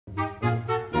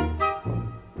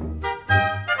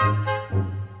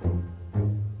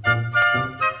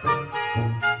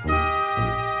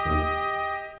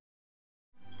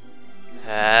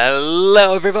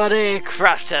Hello everybody,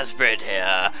 CrashTestBrit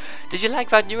here. Did you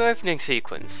like that new opening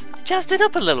sequence? I jazzed it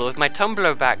up a little with my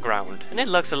Tumblr background, and it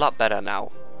looks a lot better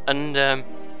now. And,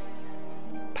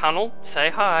 panel,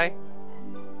 say hi.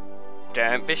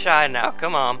 Don't be shy now,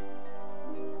 come on.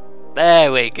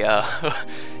 There we go.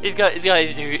 he's got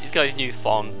his new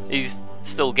font. He's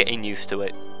still getting used to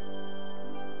it.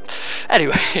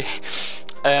 Anyway,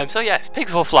 so yes,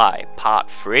 Pigs Will Fly, Part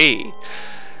 3.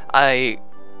 I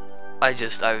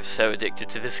was so addicted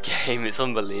to this game, it's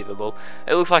unbelievable.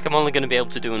 It looks like I'm only going to be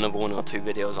able to do another 1 or 2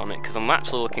 videos on it, because I'm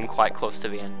actually looking quite close to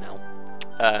the end now.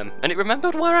 And it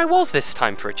remembered where I was this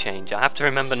time for a change. I have to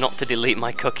remember not to delete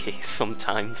my cookies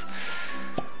sometimes.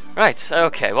 Right,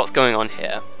 okay, what's going on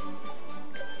here?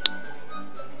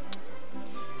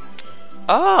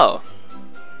 Oh!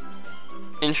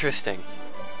 Interesting.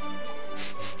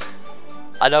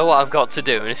 I know what I've got to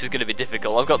do, and this is going to be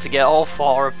difficult. I've got to get all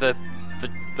 4 of the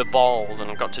balls,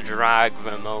 and I've got to drag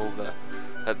them over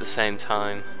at the same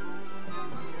time.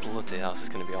 Bloody hell, this is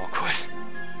going to be awkward.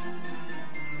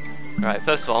 Right,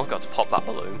 first of all, I've got to pop that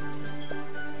balloon.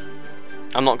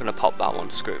 I'm not going to pop that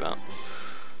one, screw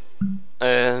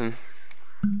that.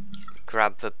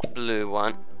 Grab the blue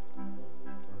one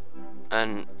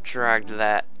and drag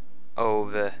that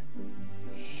over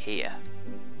here.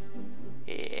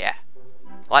 Yeah.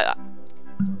 Like that.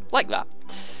 Like that.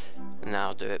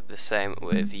 Now do it the same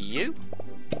with you.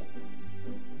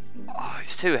 Oh,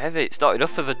 it's too heavy. It's not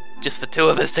enough for just for 2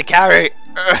 of us to carry.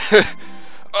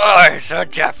 Oh, it's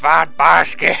such a fat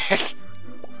basket.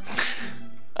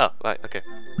 Oh, right, okay.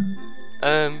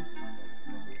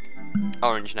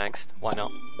 Orange next. Why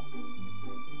not?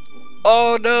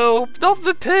 Oh no! Not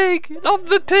the pig! Not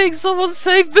the pig! Someone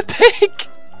save the pig!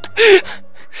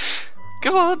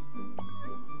 Come on!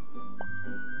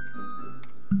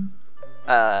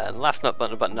 Last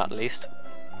but not least,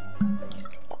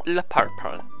 the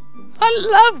purple. I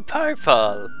love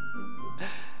purple.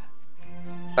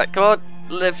 Right, come on,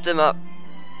 lift him up.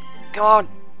 Come on,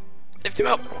 lift him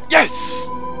up. Yes,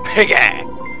 piggy.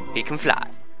 He can fly.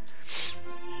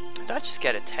 Did I just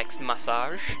get a text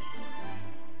massage?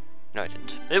 No, I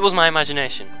didn't. It was my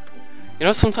imagination. You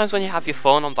know, sometimes when you have your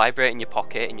phone on vibrate in your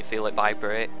pocket and you feel it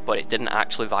vibrate, but it didn't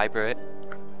actually vibrate.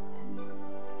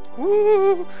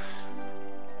 Woo!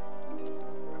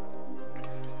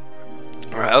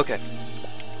 Alright, okay.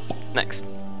 Next.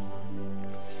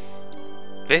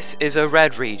 This is a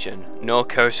red region. No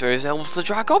cursor is able to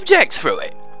drag objects through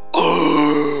it.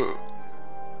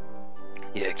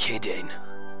 You're kidding.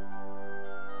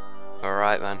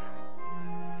 Alright then.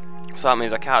 So that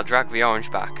means I can't drag the orange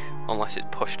back unless it's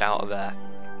pushed out of there.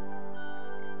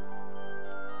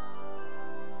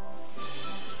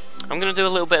 I'm going to do a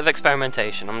little bit of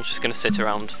experimentation. I'm just going to sit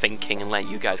around thinking and let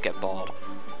you guys get bored.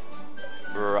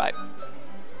 Right.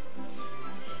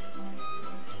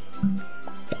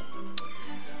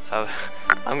 So,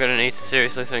 I'm going to need to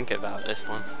seriously think about this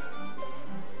one.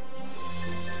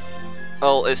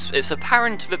 Well, it's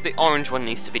apparent that the orange one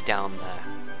needs to be down there.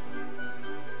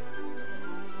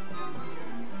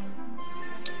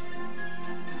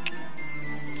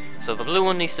 So the blue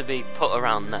one needs to be put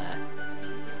around there.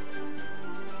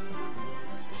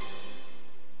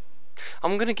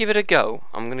 I'm going to give it a go.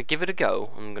 I'm going to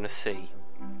see.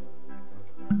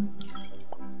 I'm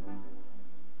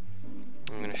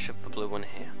going to shove the blue one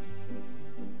here.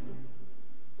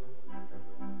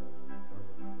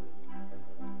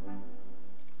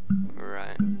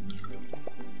 Right.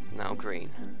 Now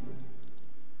green.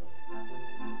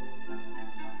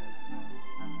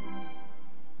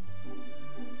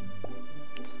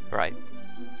 Right.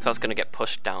 So that's going to get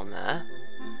pushed down there.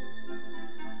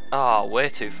 Oh, way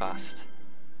too fast.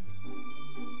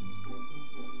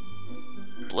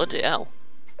 Bloody hell.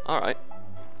 Alright.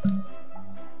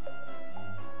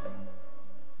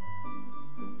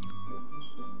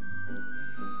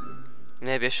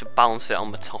 Maybe I should balance it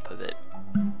on the top of it.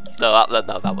 No,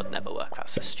 that would never work.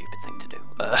 That's a stupid thing to do.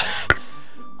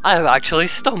 I'm actually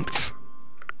stumped.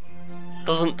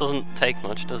 Doesn't take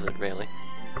much, does it, really?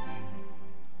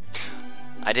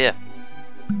 Idea.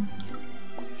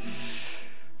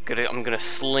 I'm gonna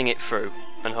sling it through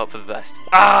and hope for the best.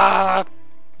 Ah!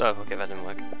 Oh, okay, that didn't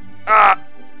work. Ah!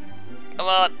 Come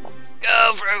on!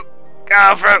 Go through!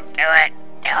 Go through! Do it!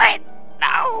 Do it!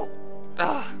 No!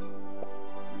 Ah!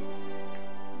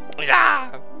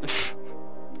 Ah!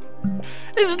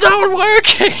 It's not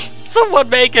working! Someone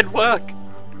make it work!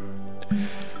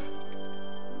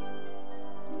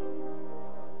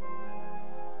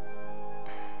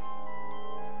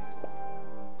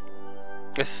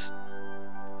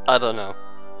 I don't know.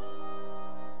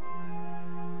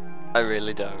 I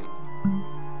really don't.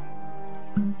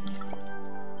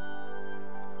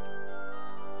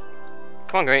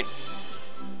 Come on, green.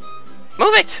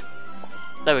 Move it!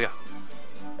 There we go.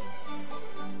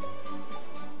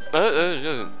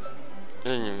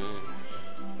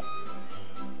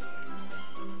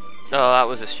 Oh, that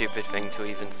was a stupid thing to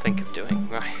even think of doing,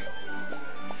 right?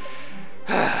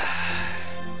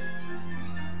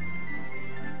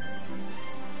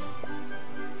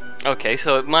 Okay,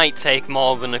 so it might take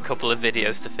more than a couple of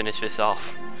videos to finish this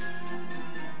off.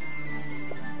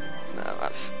 No,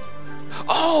 that's...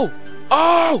 Oh!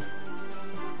 Oh!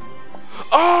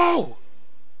 Oh!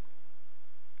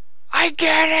 I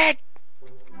get it!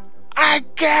 I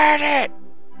get it!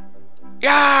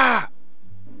 Yeah!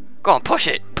 Go on, push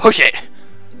it! Push it!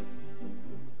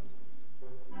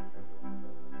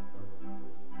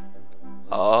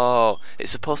 Oh,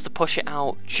 it's supposed to push it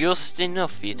out just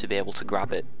enough for you to be able to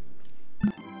grab it.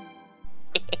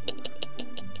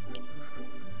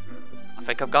 I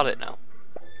think I've got it now.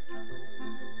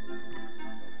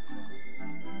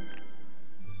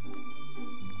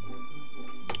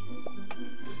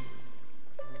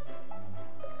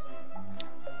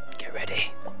 Get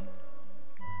ready.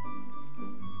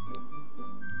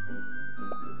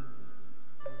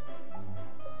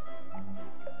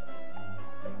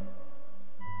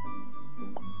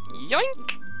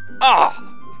 Yoink! Oh!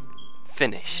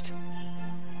 Finished.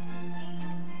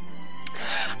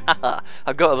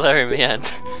 I got there in the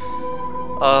end.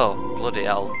 Oh, bloody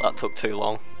hell, that took too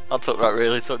long. That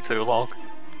really took too long.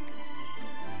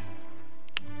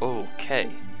 Okay.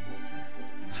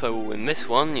 So in this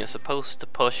one, you're supposed to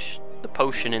push the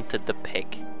potion into the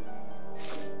pig.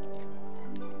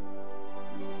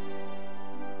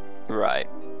 Right.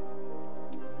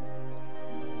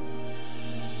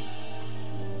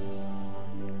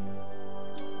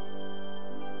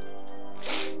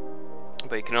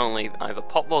 But you can only either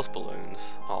pop those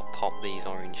balloons or pop these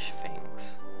orange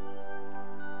things.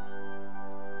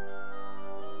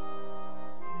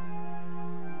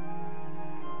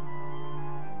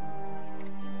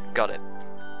 Got it.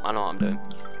 I know what I'm doing.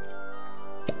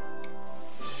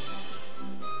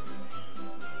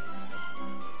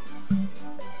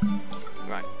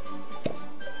 Right.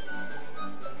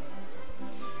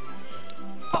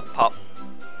 Pop, pop.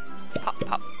 Pop,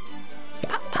 pop.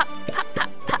 Pop, pop, pop, pop,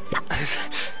 pop, pop.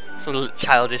 Some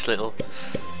childish little...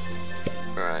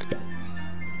 Right.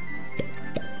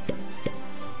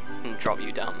 And drop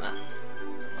you down there.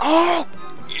 Oh!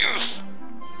 Yes!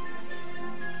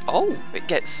 Oh, it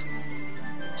gets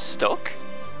stuck?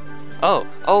 Oh,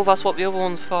 oh, that's what the other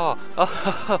one's for.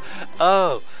 Oh,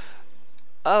 oh,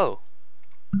 oh.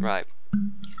 Right.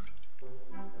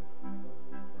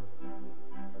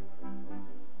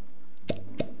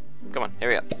 Come on,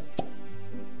 hurry up.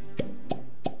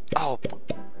 Oh,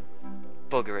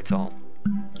 bugger it all.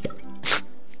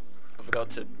 I forgot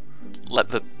to let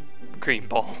the green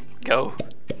ball go.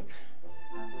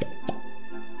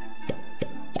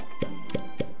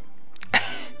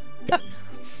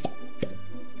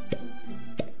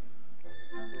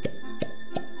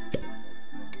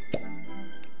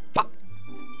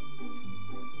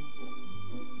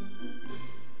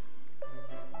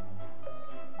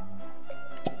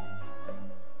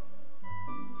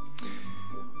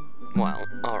 Well,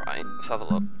 alright, let's have a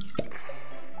look.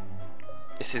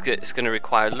 This is good. It's going to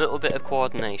require a little bit of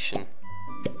coordination.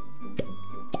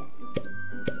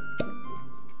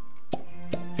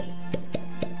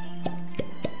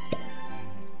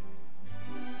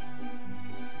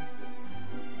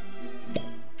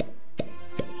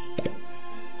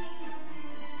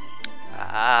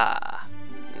 Ah,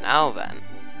 now then.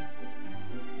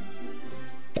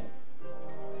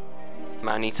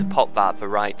 I need to pop that at the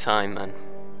right time, man.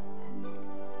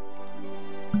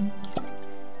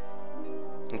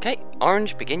 Okay,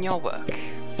 orange, begin your work.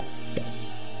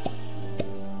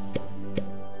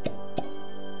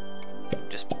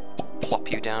 Just plop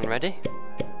you down ready.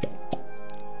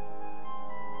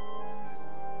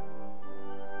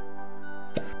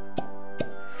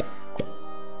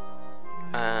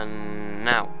 And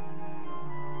now.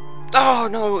 Oh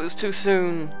no, it was too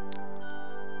soon.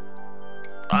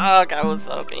 Fuck, I was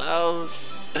so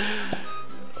close.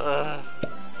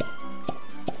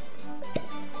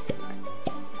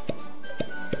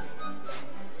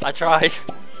 I tried.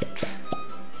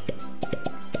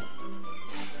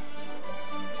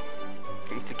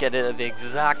 Need to get it at the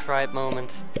exact right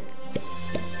moment.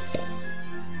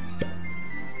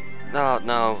 Oh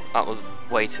no, that was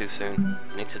way too soon.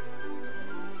 I need to...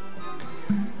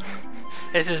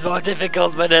 This is more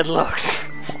difficult than it looks.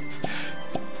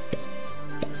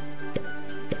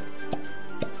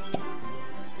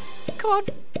 Come on,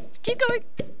 keep going.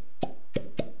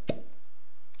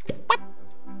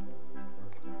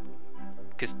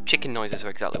 Because chicken noises are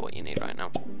exactly what you need right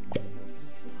now.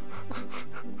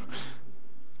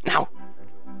 Now!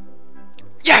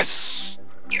 Yes!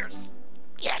 Yes!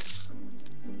 Yes!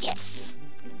 Yes!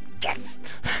 Yes!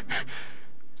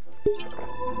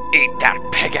 Eat that,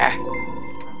 piggy!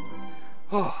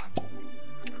 Oh.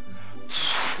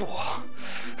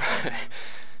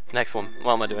 Next one.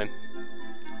 What am I doing?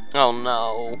 Oh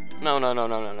no. No, no, no,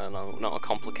 no, no, no, no. Not a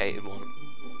complicated one.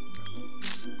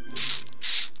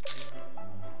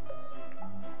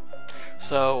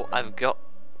 So, I've got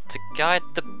to guide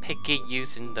the piggy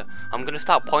using the... I'm going to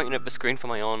start pointing at the screen for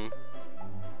my own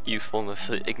usefulness.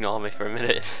 Ignore me for a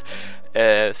minute.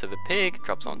 So the pig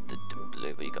drops onto the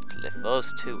blue, but you got to lift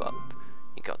those two up.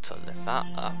 You got to lift that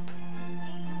up.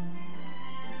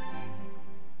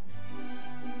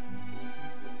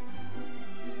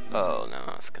 Oh no,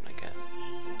 that's going to get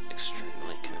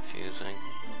extremely confusing.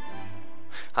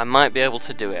 I might be able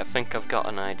to do it. I think I've got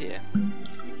an idea.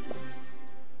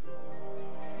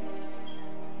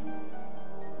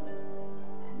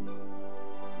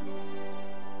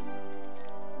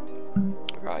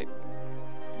 Right.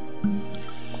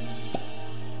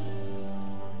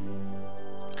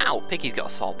 Ow, piggy's got a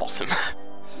sore bottom.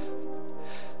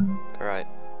 Right.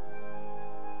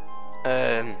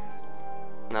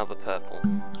 Now the purple.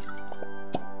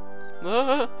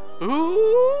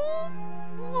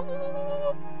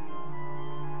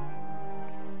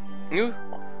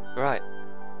 Right.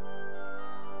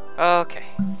 Okay.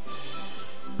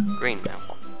 Green now.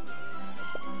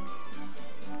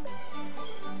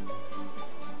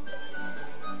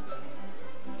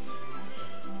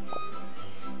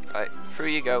 Right, through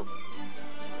you go.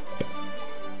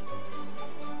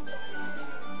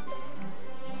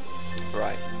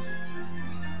 Right.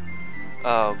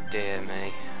 Oh dear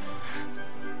me.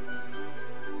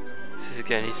 This is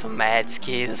gonna need some mad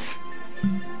skills.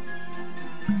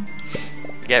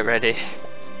 Get ready.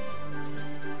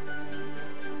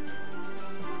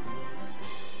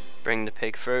 Bring the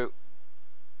pig through.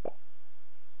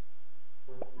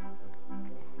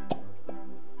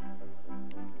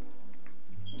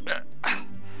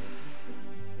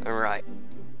 Alright.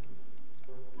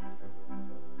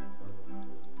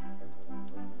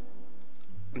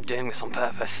 I'm doing this on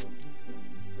purpose.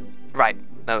 Right,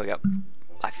 there we go.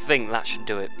 I think that should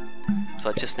do it. So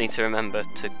I just need to remember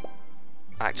to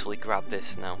actually grab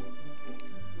this now.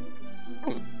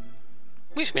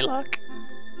 Wish me luck.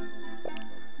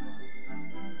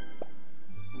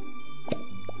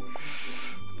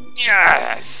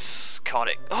 Yes! Caught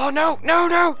it. Oh no! No!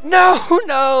 No! No!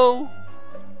 No!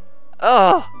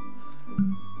 Oh!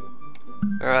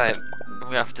 Right,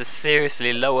 we have to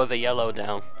seriously lower the yellow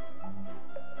down.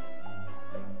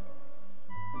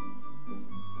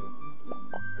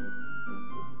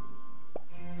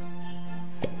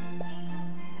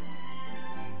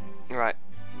 Right.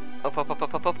 Up, up, up,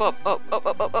 up, up, up, up, up, up,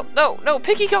 up, up, up. No, no,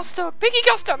 piggy got stuck! Piggy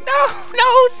got stuck! No!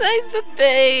 No! Save the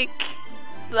pig!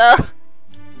 No!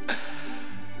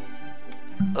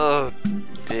 Oh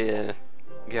dear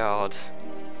God.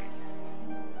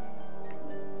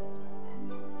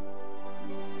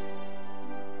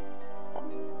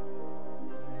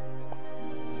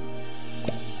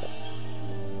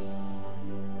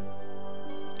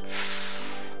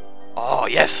 Oh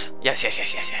yes! Yes, yes,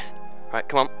 yes, yes, yes. Right,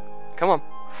 come on. Come on.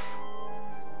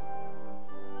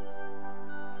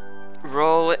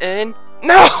 Roll it in.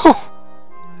 No!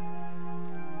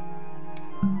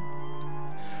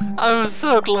 I was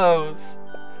so close.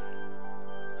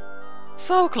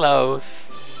 So close.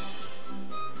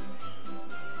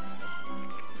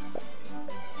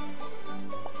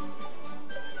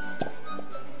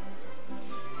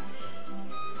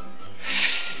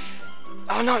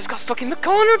 Oh no, it's got stuck in the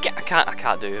corner again. I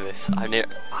can't do this. I need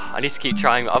to keep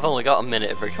trying, but I've only got a minute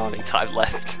of recording time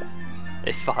left.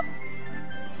 If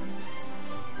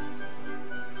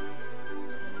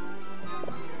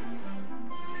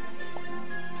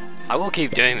I will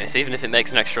keep doing this, even if it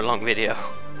makes an extra long video.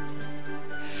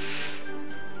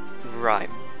 Right.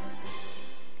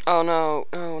 Oh no,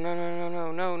 no, no, no,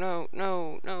 no, no, no, no,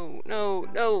 no, no,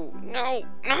 no, no,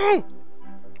 no!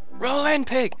 Roll in,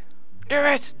 pig! Do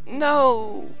it!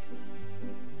 No!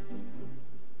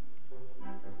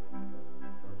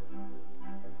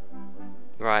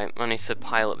 Right, I need to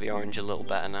pilot the orange a little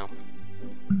better now.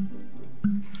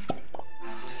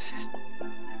 This is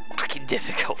fucking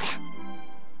difficult.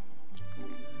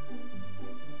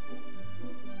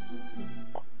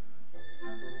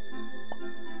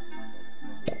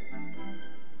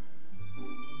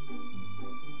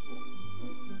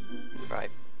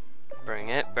 Right. Bring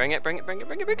it, bring it, bring it, bring it,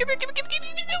 bring it, bring it, bring it, bring it,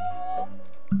 bring it, no!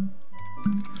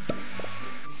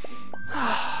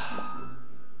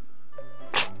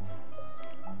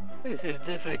 This is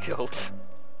difficult.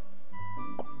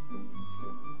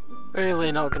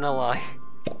 Really not gonna lie.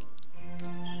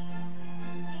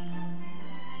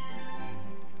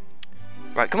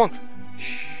 Right, come on.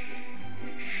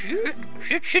 Shit,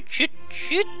 shit, shit, shit,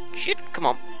 shit, shit. Come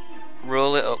on.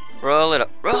 Roll it up, roll it up,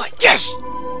 roll it. Yes!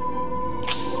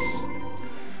 Yes!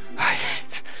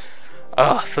 Right.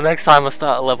 Oh, so next time I'll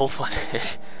start at level 20.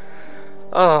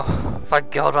 Oh,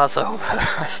 thank God that's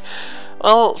over.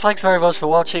 Well, thanks very much for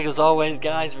watching as always,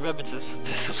 guys. Remember to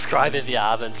subscribe if you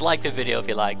haven't, like the video if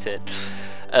you liked it.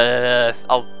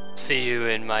 I'll see you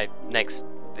in my next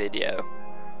video.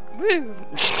 Woo!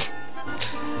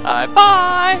 Alright,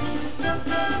 bye!